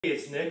Hey,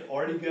 it's Nick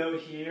Artigo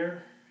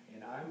here,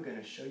 and I'm going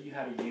to show you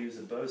how to use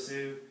a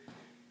Bosu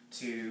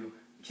to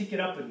kick it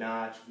up a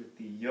notch with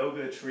the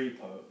yoga tree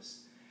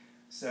pose.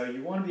 So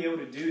you want to be able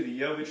to do the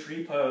yoga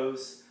tree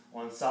pose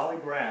on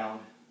solid ground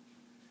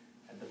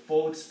at the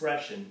full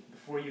expression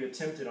before you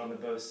attempt it on the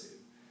Bosu.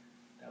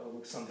 That will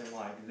look something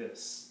like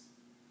this.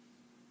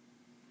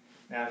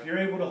 Now if you're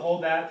able to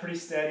hold that pretty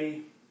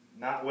steady,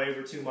 not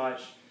waver too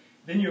much,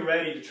 then you're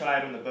ready to try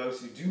it on the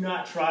Bosu. Do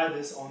not try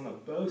this on the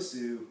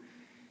Bosu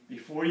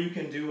before you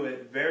can do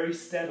it very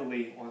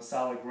steadily on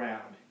solid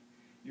ground.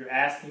 You're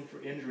asking for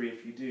injury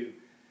if you do.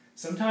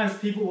 Sometimes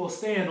people will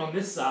stand on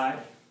this side,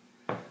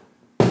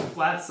 the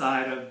flat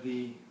side of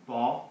the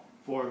ball,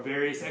 for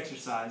various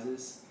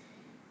exercises.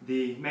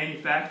 The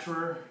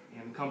manufacturer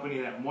and the company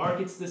that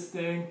markets this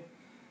thing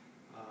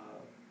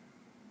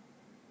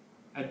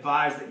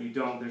advise that you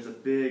don't. There's a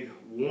big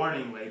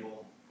warning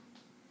label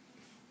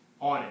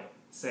on it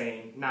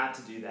saying not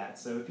to do that.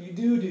 So if you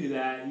do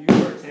that,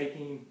 you are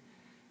taking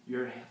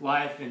your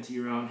life into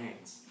your own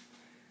hands.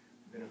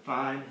 I'm going to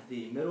find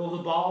the middle of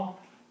the ball,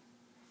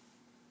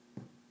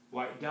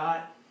 white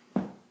dot,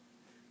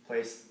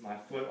 place my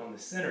foot on the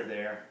center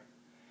there,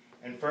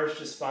 and first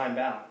just find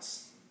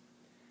balance.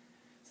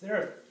 So there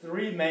are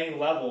three main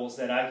levels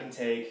that I can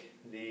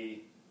take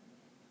the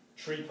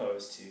tree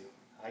pose to.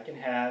 I can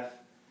have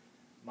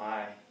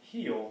my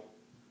heel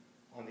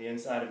on the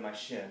inside of my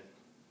shin.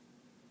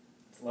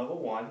 It's level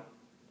one.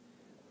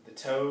 The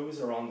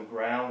toes are on the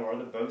ground, or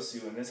the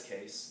Bosu in this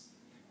case.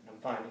 And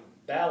I'm finding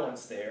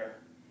balance there.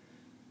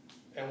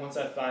 And once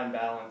I find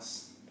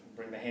balance,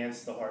 bring the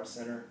hands to the heart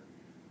center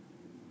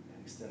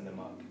and extend them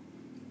up.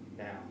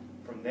 Now,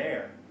 from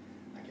there,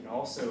 I can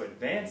also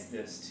advance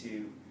this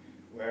to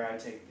where I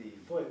take the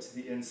foot to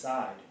the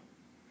inside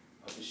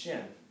of the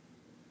shin.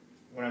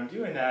 When I'm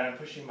doing that, I'm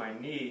pushing my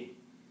knee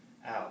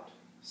out.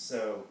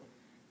 So,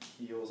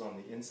 heels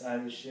on the inside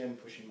of the shin,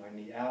 pushing my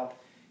knee out,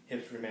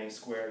 hips remain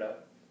squared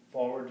up.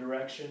 Forward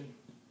direction,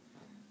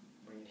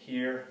 bring it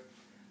here.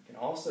 I can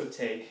also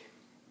take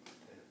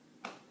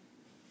the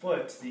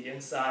foot to the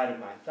inside of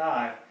my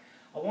thigh.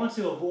 I want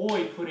to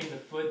avoid putting the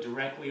foot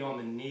directly on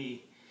the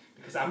knee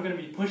because I'm going to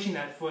be pushing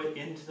that foot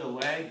into the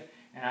leg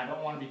and I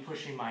don't want to be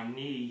pushing my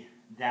knee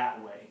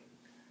that way.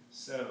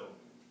 So,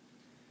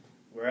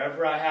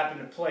 wherever I happen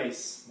to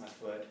place my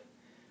foot,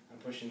 I'm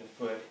pushing the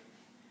foot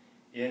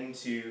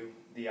into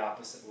the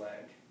opposite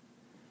leg.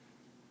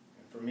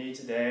 And for me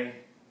today,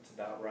 it's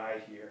about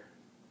right here.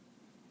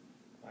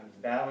 Find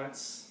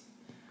balance.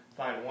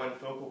 Find one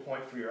focal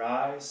point for your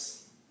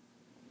eyes.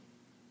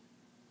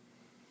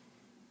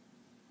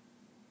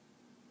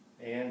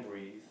 And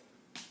breathe.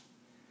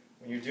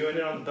 When you're doing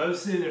it on the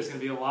Bosu, there's going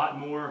to be a lot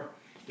more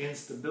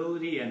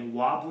instability and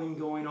wobbling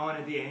going on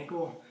at the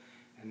ankle.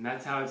 And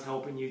that's how it's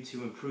helping you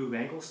to improve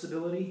ankle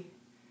stability.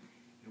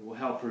 It will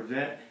help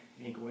prevent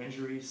ankle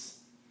injuries.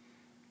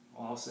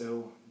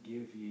 Also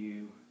give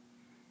you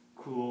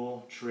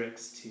cool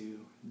tricks to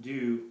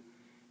do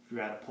if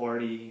you're at a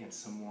party and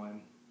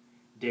someone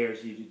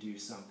dares you to do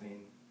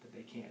something that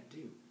they can't do.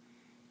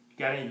 If you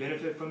got any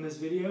benefit from this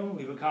video,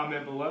 leave a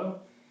comment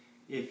below.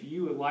 If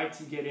you would like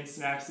to get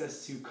instant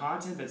access to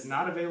content that's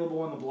not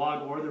available on the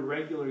blog or the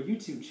regular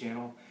YouTube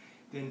channel,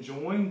 then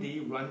join the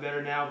Run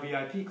Better Now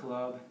VIP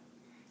Club.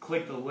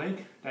 Click the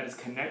link that is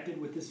connected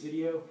with this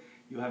video.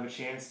 You'll have a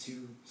chance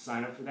to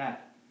sign up for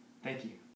that. Thank you.